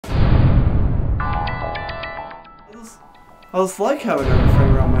I just like having everything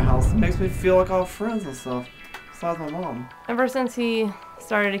around my house. It makes me feel like I have friends and stuff, besides my mom. Ever since he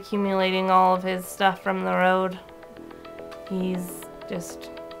started accumulating all of his stuff from the road, he's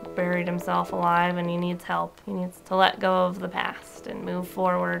just buried himself alive and he needs help. He needs to let go of the past and move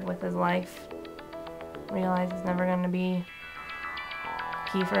forward with his life. Realize he's never going to be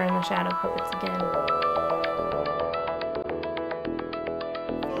Keefer and the Shadow Puppets again.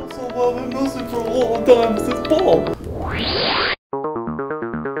 So I've been missing for a long time since Paul.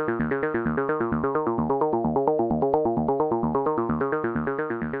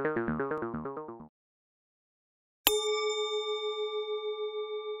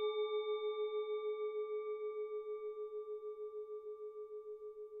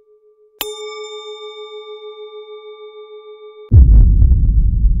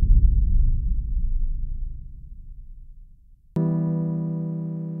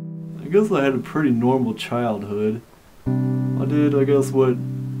 I guess I had a pretty normal childhood. I did, I guess, what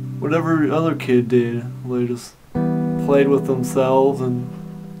every other kid did. They just played with themselves and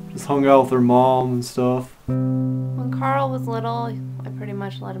just hung out with their mom and stuff. When Karl was little, I pretty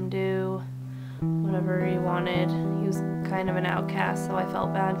much let him do whatever he wanted. He was kind of an outcast, so I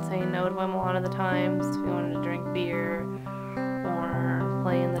felt bad saying no to him a lot of the times. If he wanted to drink beer, or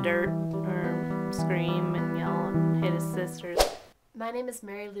play in the dirt, or scream and yell and hit his sisters. My name is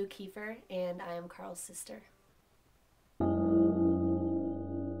Mary Lou Keefer, and I am Karl's sister.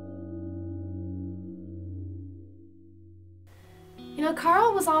 You know,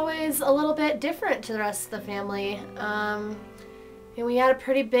 Karl was always a little bit different to the rest of the family. And we had a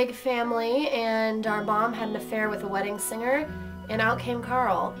pretty big family, and our mom had an affair with a wedding singer, and out came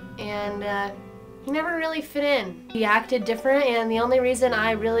Karl. And he never really fit in. He acted different, and the only reason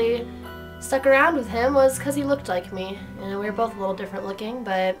I really stuck around with him was because he looked like me. And we were both a little different looking,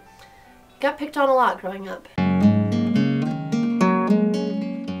 but got picked on a lot growing up.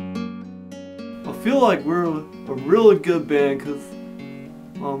 I feel like we're a really good band because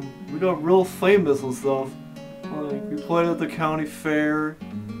we got real famous and stuff. Like, we played at the county fair,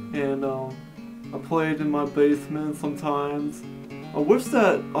 and I played in my basement sometimes. I wish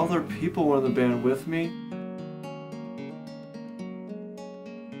that other people were in the band with me.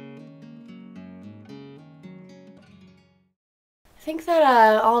 I think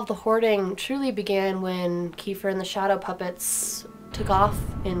that all of the hoarding truly began when Keefer and the Shadow Puppets took off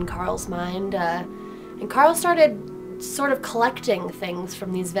in Karl's mind, and Karl started sort of collecting things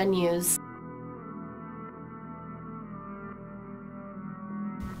from these venues.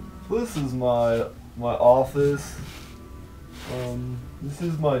 This is my office. This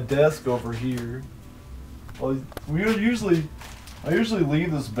is my desk over here. I usually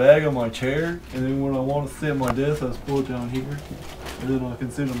leave this bag on my chair, and then when I want to sit at my desk, I just pull it down here, and then I can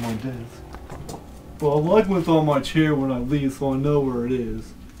sit on my desk. But I like when it's on my chair when I leave, so I know where it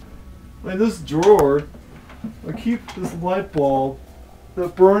is. In this drawer, I keep this light bulb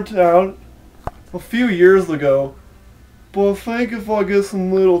that burnt out a few years ago. But I think if I get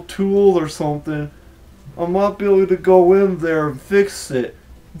some little tool or something, I might be able to go in there and fix it.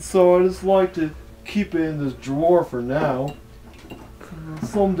 So I just like to keep it in this drawer for now.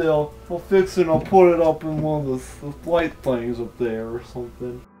 Someday I'll fix it and I'll put it up in one of the light things up there or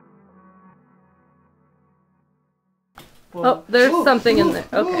something. Oh, there's something in there.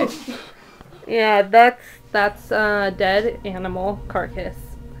 Okay. Yeah, that's a dead animal carcass.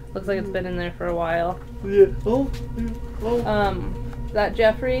 Looks like it's been in there for a while. Yeah. Oh. Is that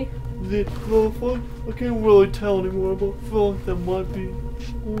Jeffrey? Yeah. No, I can't really tell anymore, but I feel like that might be.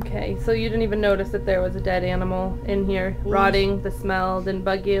 Okay, so you didn't even notice that there was a dead animal in here, rotting. The smell didn't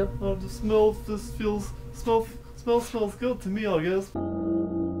bug you? The smell just smells good to me, I guess.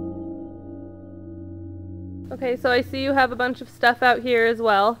 Okay, so I see you have a bunch of stuff out here as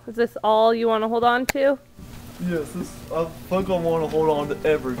well. Is this all you want to hold on to? Yes, I think I want to hold on to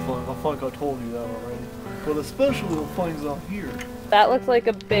everything. I think I told you that already. But especially the things out here. That looks like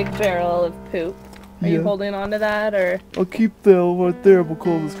a big barrel of poop. Are you holding on to that, or? I'll keep that right there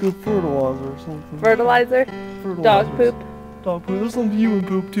because it's good fertilizer or something. Fertilizer? Dog poop? Dog poop. There's some human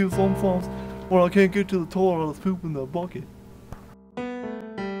poop too sometimes when I can't get to the toilet. I'll just poop in the bucket.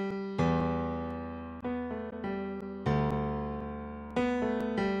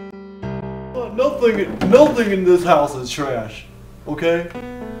 Nothing in this house is trash, okay?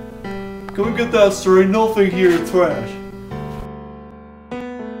 Can we get that straight? Nothing here is trash.